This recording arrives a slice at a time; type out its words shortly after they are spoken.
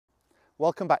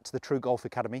Welcome back to the TruGolf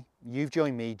Academy. You've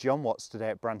joined me, Jon Watts, today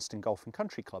at Branston Golf and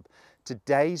Country Club.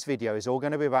 Today's video is all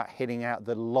going to be about hitting out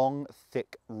the long,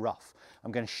 thick rough.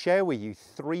 I'm going to share with you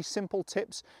 3 simple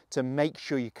tips to make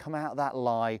sure you come out of that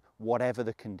lie, whatever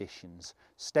the conditions.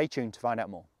 Stay tuned to find out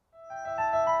more.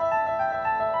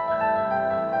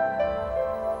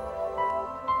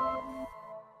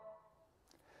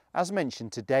 As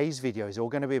mentioned, today's video is all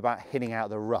going to be about hitting out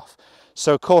the rough.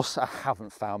 So of course I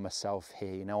haven't found myself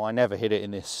here, you know, I never hit it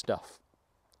in this stuff.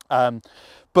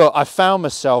 But I found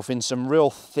myself in some real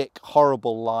thick,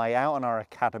 horrible lie out on our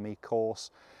academy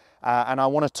course. And I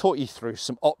want to talk you through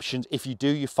some options if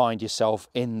you find yourself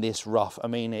in this rough. I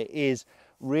mean, it is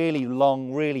really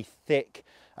long, really thick,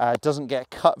 doesn't get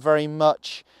cut very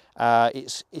much.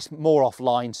 It's more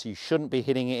offline, so you shouldn't be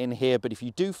hitting it in here. But if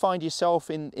you do find yourself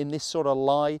in this sort of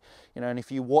lie, you know, and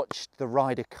if you watched the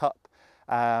Ryder Cup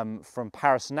from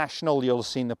Paris National, you'll have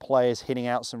seen the players hitting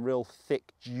out some real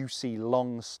thick, juicy,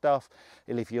 long stuff.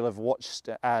 If you'll have watched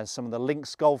some of the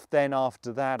links golf then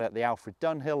after that at the Alfred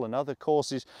Dunhill and other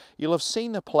courses, you'll have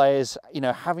seen the players, you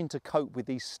know, having to cope with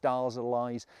these styles of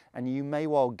lies, and you may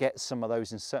well get some of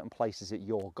those in certain places at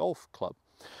your golf club.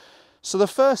 So the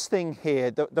first thing here,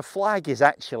 the flag is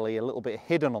actually a little bit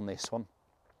hidden on this one.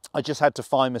 I just had to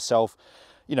find myself,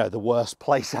 you know, the worst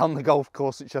place on the golf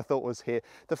course, which I thought was here.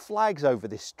 The flag's over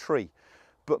this tree,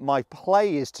 but my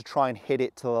play is to try and hit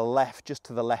it to the left, just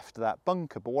to the left of that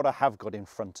bunker. But what I have got in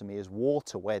front of me is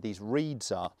water where these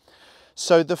reeds are.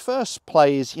 So the first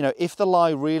play is, you know, if the lie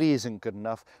really isn't good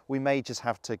enough, we may just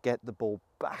have to get the ball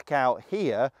back out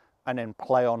here and then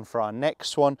play on for our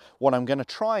next one. What I'm going to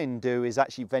try and do is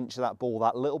actually venture that ball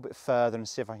that little bit further and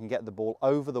see if I can get the ball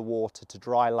over the water to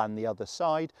dry land the other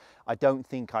side. I don't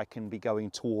think I can be going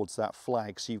towards that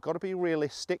flag. So you've got to be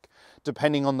realistic,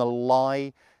 depending on the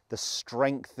lie, the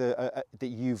strength that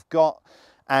you've got,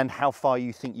 and how far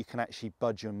you think you can actually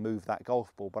budge and move that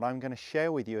golf ball. But I'm going to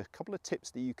share with you a couple of tips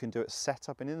that you can do at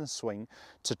setup and in the swing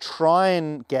to try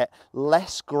and get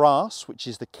less grass, which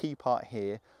is the key part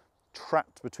here,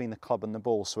 trapped between the club and the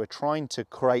ball. So we're trying to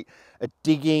create a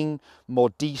digging, more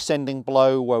descending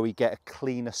blow where we get a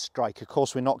cleaner strike. Of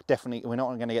course, we're not going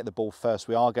to get the ball first.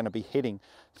 We are going to be hitting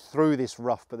through this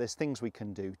rough, but there's things we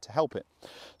can do to help it.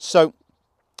 So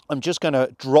I'm just going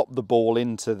to drop the ball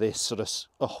into this sort of,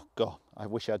 oh God, I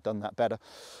wish I'd done that better.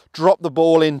 Drop the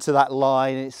ball into that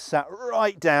line. It's sat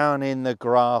right down in the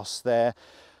grass there.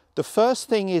 The first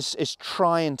thing is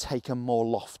try and take a more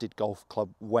lofted golf club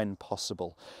when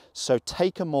possible. So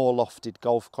take a more lofted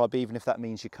golf club, even if that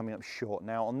means you're coming up short.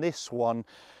 Now on this one,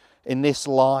 in this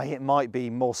lie, it might be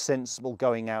more sensible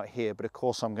going out here, but of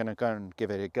course I'm going to go and give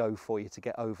it a go for you to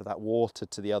get over that water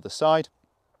to the other side.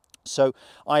 So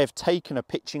I have taken a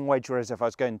pitching wedge, whereas if I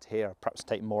was going to here, I'd perhaps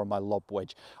take more of my lob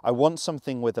wedge. I want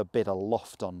something with a bit of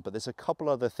loft on, but there's a couple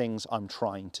other things I'm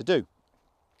trying to do.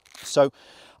 So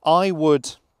I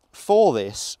would, for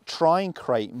this, try and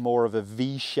create more of a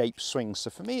V-shaped swing. So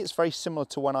for me, it's very similar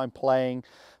to when I'm playing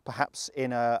perhaps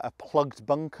in a plugged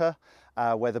bunker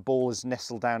where the ball is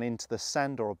nestled down into the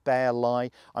sand, or a bare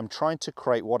lie. I'm trying to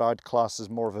create what I'd class as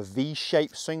more of a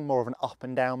V-shaped swing, more of an up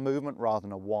and down movement rather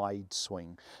than a wide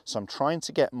swing. So I'm trying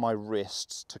to get my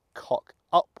wrists to cock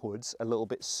upwards a little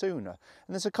bit sooner.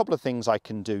 And there's a couple of things I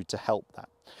can do to help that.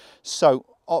 So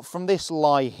from this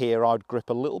lie here, I'd grip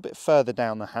a little bit further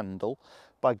down the handle.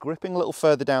 By gripping a little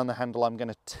further down the handle, I'm going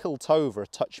to tilt over a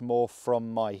touch more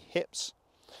from my hips.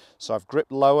 So I've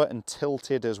gripped lower and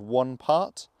tilted as one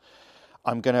part.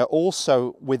 I'm going to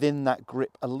also, within that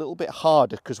grip, a little bit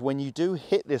harder, because when you do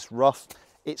hit this rough,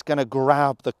 it's going to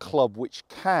grab the club, which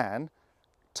can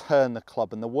turn the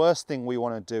club. And the worst thing we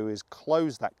want to do is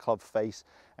close that club face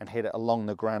and hit it along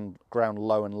the ground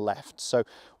low and left. So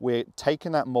we're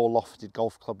taking that more lofted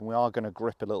golf club, and we are going to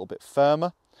grip a little bit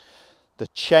firmer. The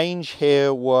change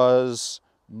here was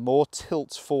more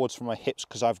tilt forwards from my hips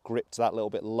because I've gripped that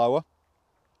little bit lower.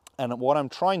 And what I'm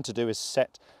trying to do is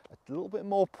set a little bit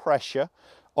more pressure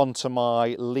onto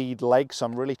my lead leg. So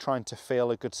I'm really trying to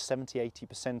feel a good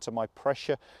 70–80% of my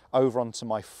pressure over onto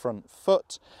my front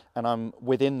foot. And I'm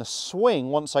within the swing,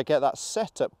 once I get that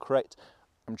setup correct,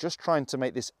 I'm just trying to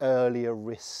make this earlier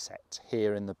wrist set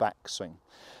here in the backswing.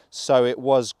 So it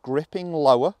was gripping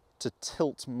lower to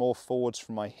tilt more forwards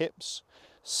from my hips,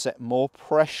 set more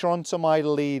pressure onto my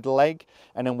lead leg,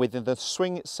 and then within the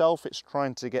swing itself, it's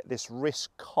trying to get this wrist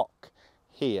cock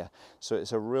here. So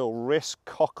it's a real wrist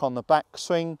cock on the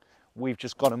backswing. We've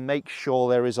just got to make sure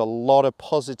there is a lot of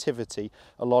positivity,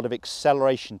 a lot of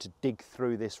acceleration to dig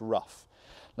through this rough.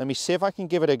 Let me see if I can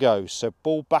give it a go. So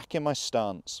ball back in my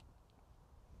stance.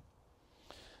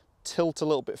 tilt a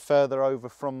little bit further over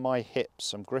from my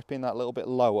hips. I'm gripping that a little bit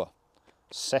lower,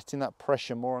 setting that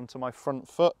pressure more onto my front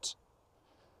foot.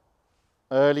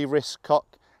 Early wrist cock,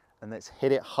 and let's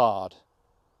hit it hard.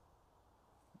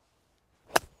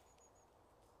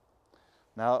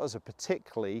 Now that was a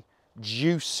particularly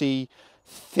juicy,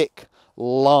 thick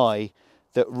lie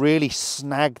that really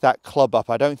snagged that club up.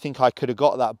 I don't think I could have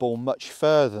got that ball much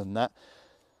further than that.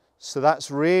 So that's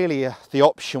really the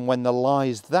option when the lie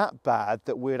is that bad,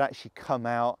 that we'd actually come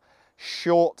out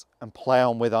short and play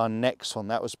on with our next one.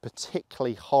 That was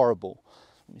particularly horrible.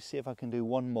 Let me see if I can do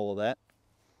one more there.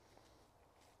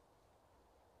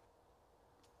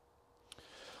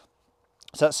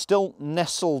 So that's still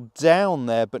nestled down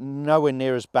there, but nowhere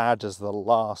near as bad as the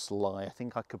last lie. I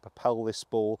think I could propel this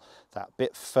ball that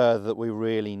bit further that we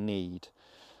really need.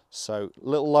 So a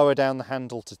little lower down the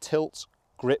handle to tilt,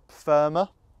 grip firmer,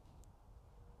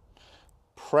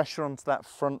 pressure onto that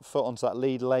front foot, onto that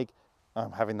lead leg.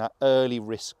 I'm having that early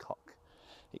wrist cock.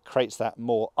 It creates that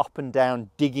more up and down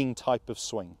digging type of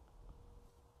swing.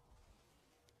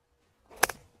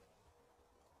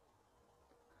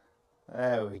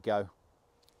 There we go.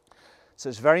 So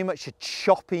it's very much a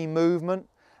choppy movement,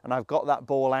 and I've got that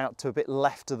ball out to a bit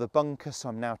left of the bunker, so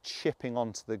I'm now chipping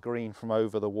onto the green from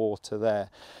over the water there.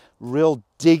 Real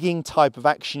digging type of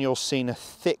action. You're seeing a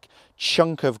thick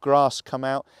chunk of grass come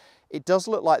out. It does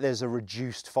look like there's a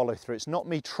reduced follow through. It's not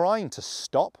me trying to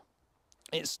stop.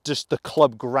 It's just the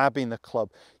club grabbing the club.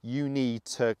 You need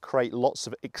to create lots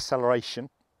of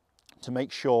acceleration to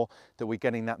make sure that we're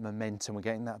getting that momentum, we're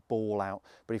getting that ball out.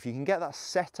 But if you can get that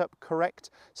setup correct,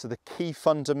 so the key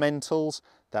fundamentals,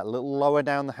 that little lower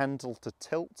down the handle to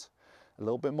tilt, a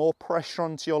little bit more pressure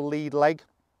onto your lead leg,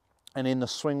 and in the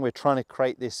swing we're trying to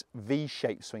create this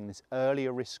V-shaped swing, this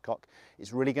earlier wrist cock.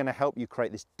 It's really going to help you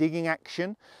create this digging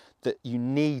action that you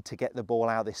need to get the ball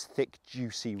out of this thick,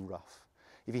 juicy rough.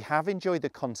 If you have enjoyed the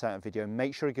content of the video,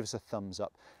 make sure you give us a thumbs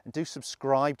up and do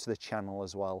subscribe to the channel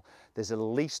as well. There's at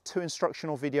least 2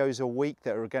 instructional videos a week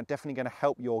that are definitely going to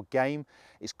help your game.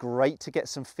 It's great to get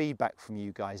some feedback from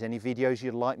you guys. Any videos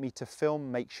you'd like me to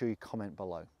film, make sure you comment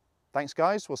below. Thanks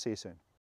guys, we'll see you soon.